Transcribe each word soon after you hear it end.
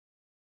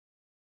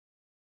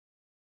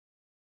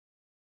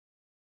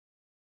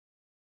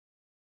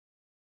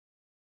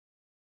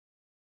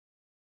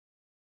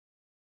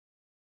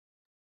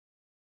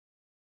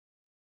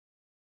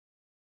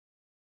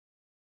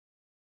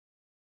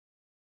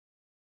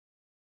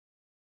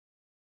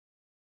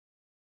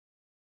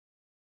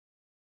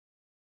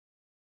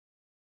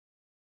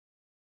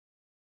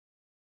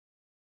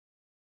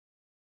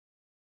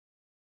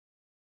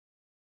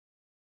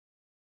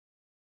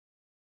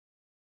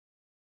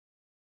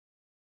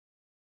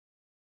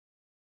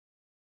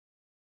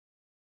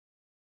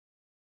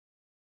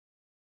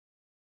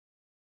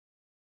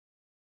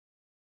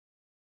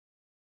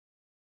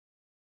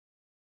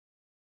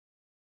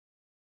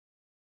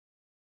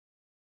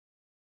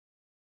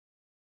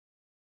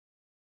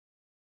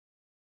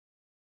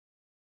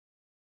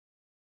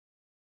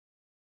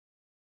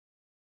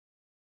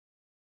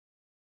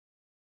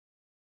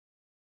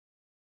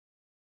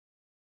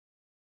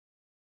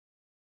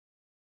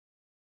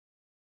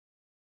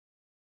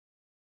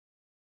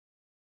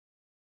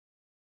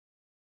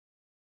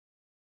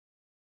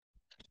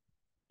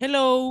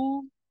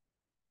Hello.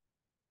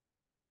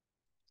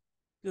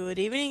 Good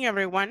evening,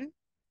 everyone.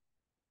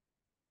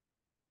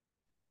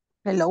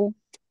 Hello.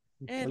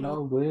 Hello.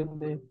 Hello, good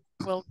evening.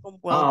 Welcome,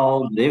 welcome.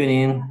 Hello, good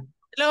evening.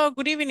 Hello,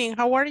 good evening.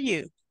 How are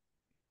you?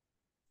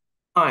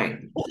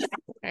 Fine.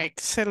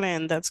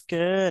 Excellent. That's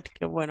good.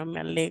 Qué bueno,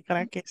 me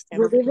alegra que estén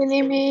Good bien.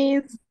 evening,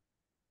 Miss.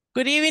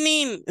 Good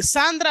evening.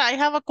 Sandra, I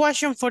have a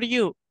question for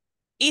you.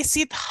 Is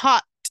it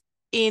hot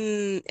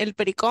in El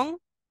Pericón?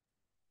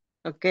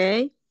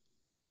 Okay.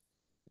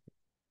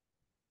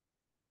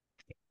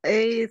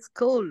 It's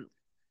cool.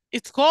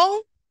 It's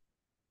cold?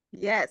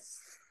 Yes.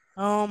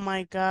 Oh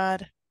my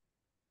God.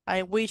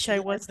 I wish I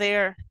was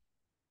there.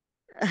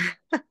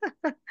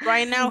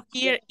 Right now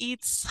here,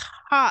 it's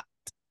hot.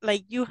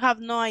 Like you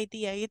have no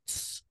idea.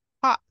 It's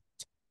hot.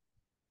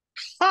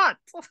 Hot.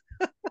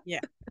 Yeah.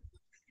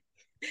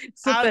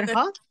 Super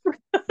hot.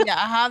 Yeah,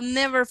 I have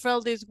never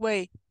felt this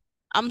way.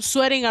 I'm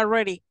sweating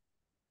already.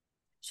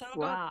 Solo me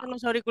voy a Wow. poner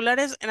los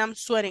auriculares and I'm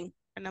sweating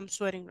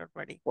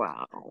already.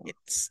 Wow.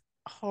 It's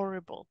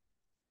horrible.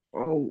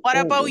 Oh, What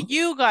oh. about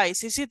you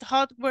guys? Is it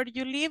hot where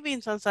you live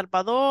in San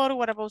Salvador?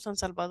 What about San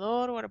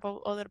Salvador? What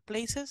about other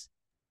places?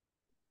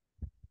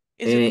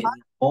 Is it hot?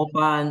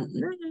 Open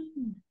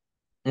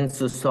in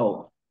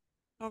so.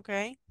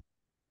 Okay.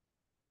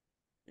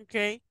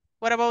 Okay.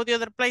 What about the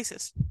other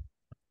places?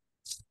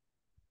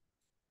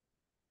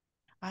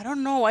 I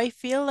don't know. I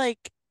feel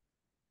like,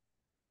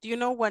 do you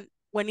know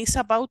when it's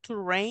about to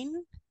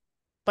rain,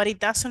 but it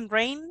doesn't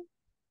rain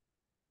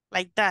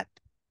like that?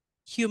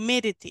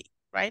 Humidity,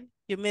 right?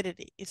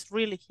 Humidity. It's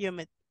really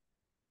humid.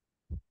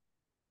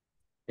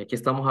 Aquí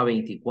estamos a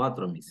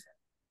 24, mis.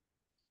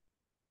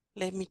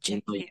 Let me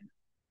check Siento yo. here.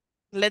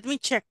 Let me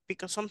check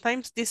because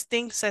sometimes this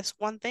thing says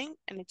one thing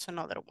and it's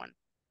another one.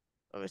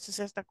 A veces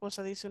esta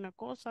cosa dice una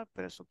cosa,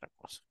 pero es otra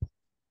cosa.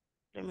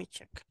 Let me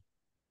check.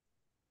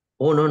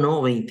 Oh,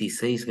 no,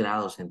 26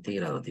 grados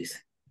centígrados,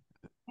 dice.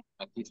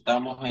 Aquí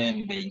estamos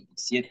en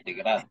 27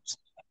 grados.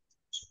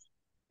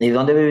 ¿Y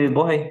dónde vivís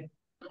vos ahí?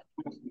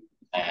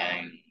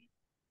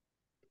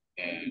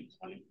 En,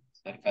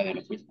 cerca de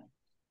la oficina.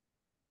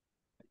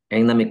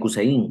 En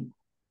Namekusein.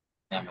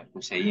 Ya me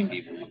puse ahí en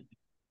vivo.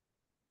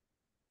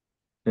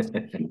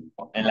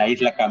 En la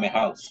isla Kame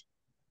House.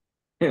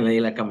 En la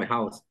isla Kame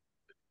House.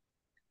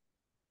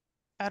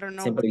 I don't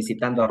know Siempre what.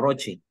 visitando a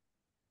Rochi.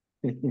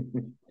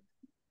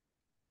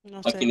 No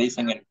Aquí sé. le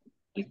dicen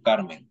el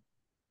Carmen.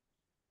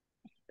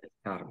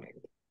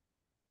 Carmen.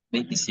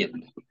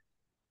 27.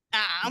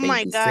 Ah, oh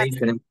my God. 26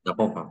 tenemos la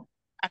popa.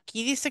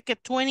 Aquí dice que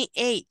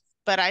 28,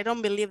 but I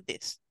don't believe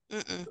this.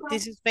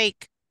 This is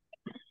fake.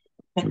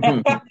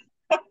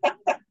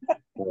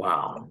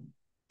 Wow.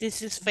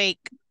 This is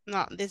fake.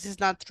 No, this is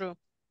not true.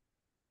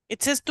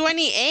 It says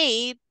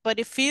 28, but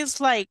it feels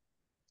like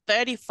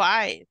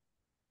 35.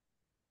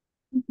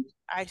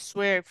 I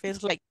swear it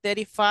feels like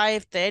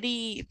 35,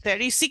 30,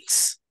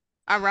 36,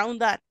 around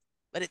that.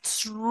 But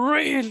it's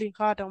really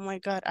hot. Oh my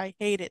God, I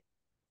hate it.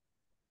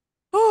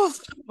 Whew,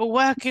 but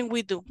what can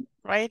we do,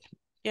 right?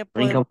 Yeah,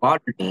 Drink a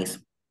water, miss.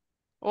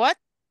 what?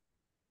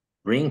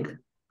 Drink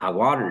a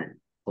water.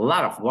 A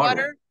lot of water.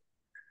 Water?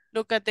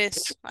 Look at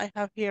this. I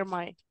have here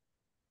my,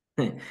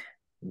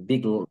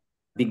 Big,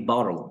 big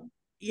bottle.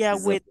 yeah,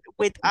 Is a-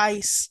 with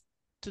ice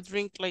to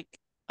drink like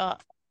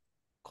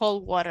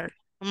cold water.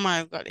 Oh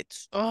my God,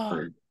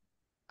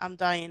 I'm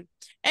dying.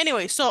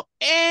 Anyway,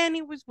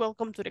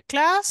 welcome to the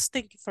class.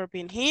 Thank you for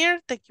being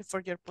here. Thank you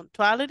for your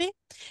punctuality.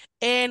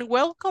 And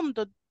welcome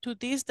to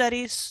this that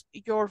is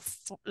your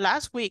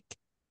last week.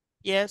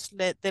 Yes,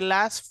 the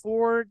last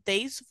 4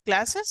 days of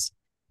classes.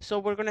 So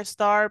we're gonna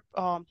start.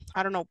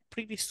 I don't know,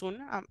 pretty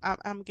soon.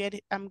 I'm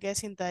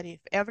guessing that if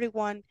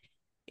everyone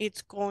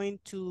is going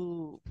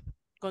to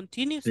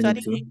continue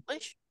studying 22.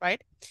 English,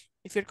 right?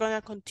 If you're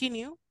gonna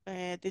continue,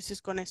 this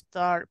is gonna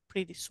start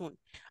pretty soon.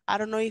 I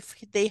don't know if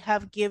they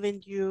have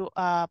given you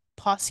a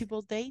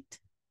possible date.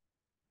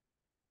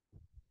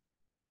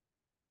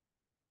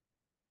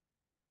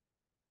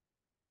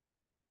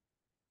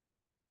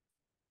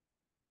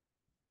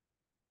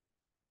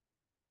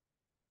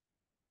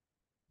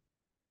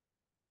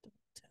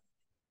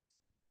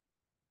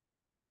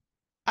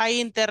 Hay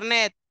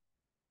internet.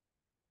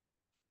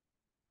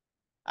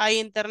 Hay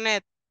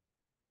internet.